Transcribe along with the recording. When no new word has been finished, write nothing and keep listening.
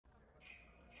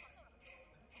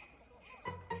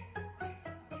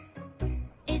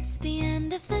the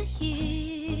end of the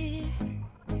year.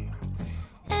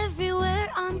 Everywhere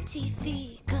on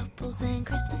TV, couples and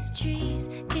Christmas trees,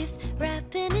 gift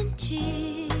wrapping and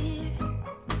cheer.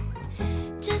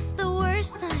 Just the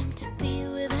worst time to be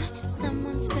without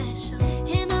someone special.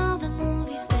 In all the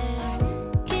movies they're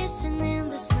kissing in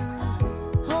the snow,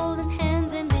 holding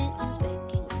hands and mittens,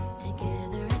 baking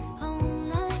together at home.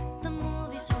 Not like the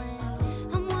movies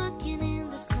when I'm walking in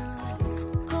the snow,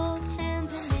 cold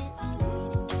hands and mittens,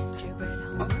 eating gingerbread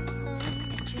home.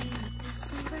 I dream of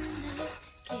December nights,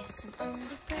 kissing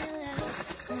under bright lights,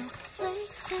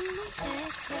 snowflakes in my hair,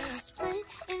 carols playing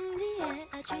in the air.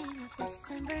 I dream of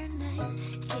December nights,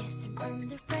 kissing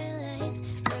under bright lights,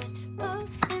 red bow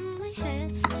in my hair,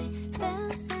 sleigh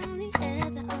bells in the air.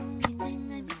 The only thing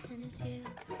I'm missing is you.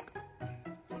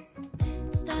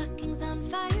 Stockings on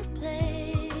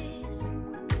fireplace,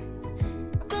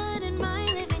 but in my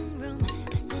living room,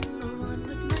 a single one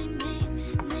with my name,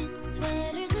 knit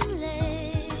sweaters and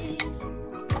lace.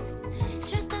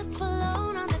 Dressed up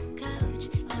alone on the couch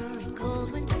during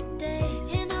cold winter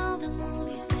days. In all the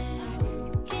movies they're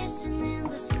kissing in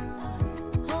the snow,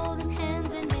 holding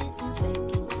hands and mittens,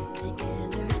 baking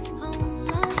together at home.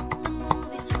 Not like the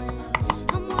movies when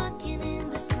I'm walking in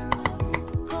the snow,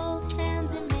 cold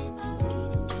hands and mittens,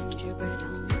 eating gingerbread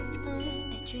home.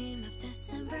 I dream of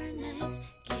December nights,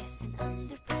 kissing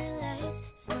under bright lights,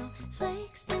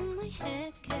 snowflakes in my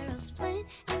hair, carols playing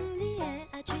in the air.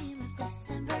 I dream of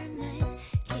December nights,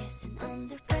 kissing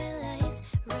under bright lights,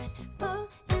 red bow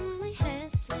in my hair,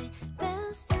 sleigh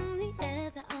bells in the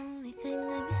air. The only thing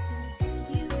I'm missing is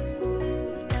you,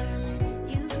 darling,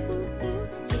 you,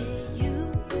 yeah, you.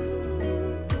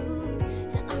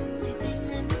 The only thing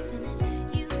I'm missing is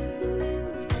you,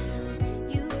 darling,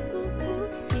 you,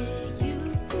 yeah, you.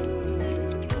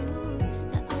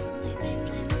 The only thing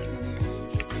I'm missing is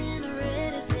you. Santa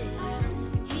read his letters,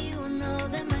 he will know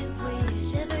that my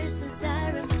wish ever since I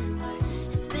remember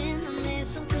has been the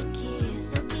mistletoe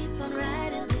kiss. I'll keep on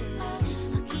writing letters,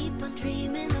 I'll keep on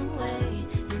dreaming away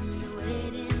and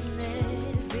waiting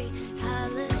every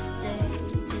holiday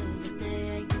till the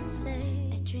day I can say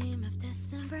I dream of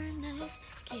December nights,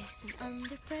 kissing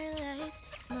under bright lights,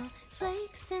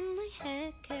 snowflakes in my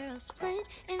hair, carols playing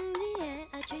in the air.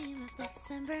 I dream of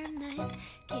December nights,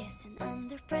 kissing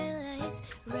under bright lights,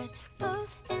 red bow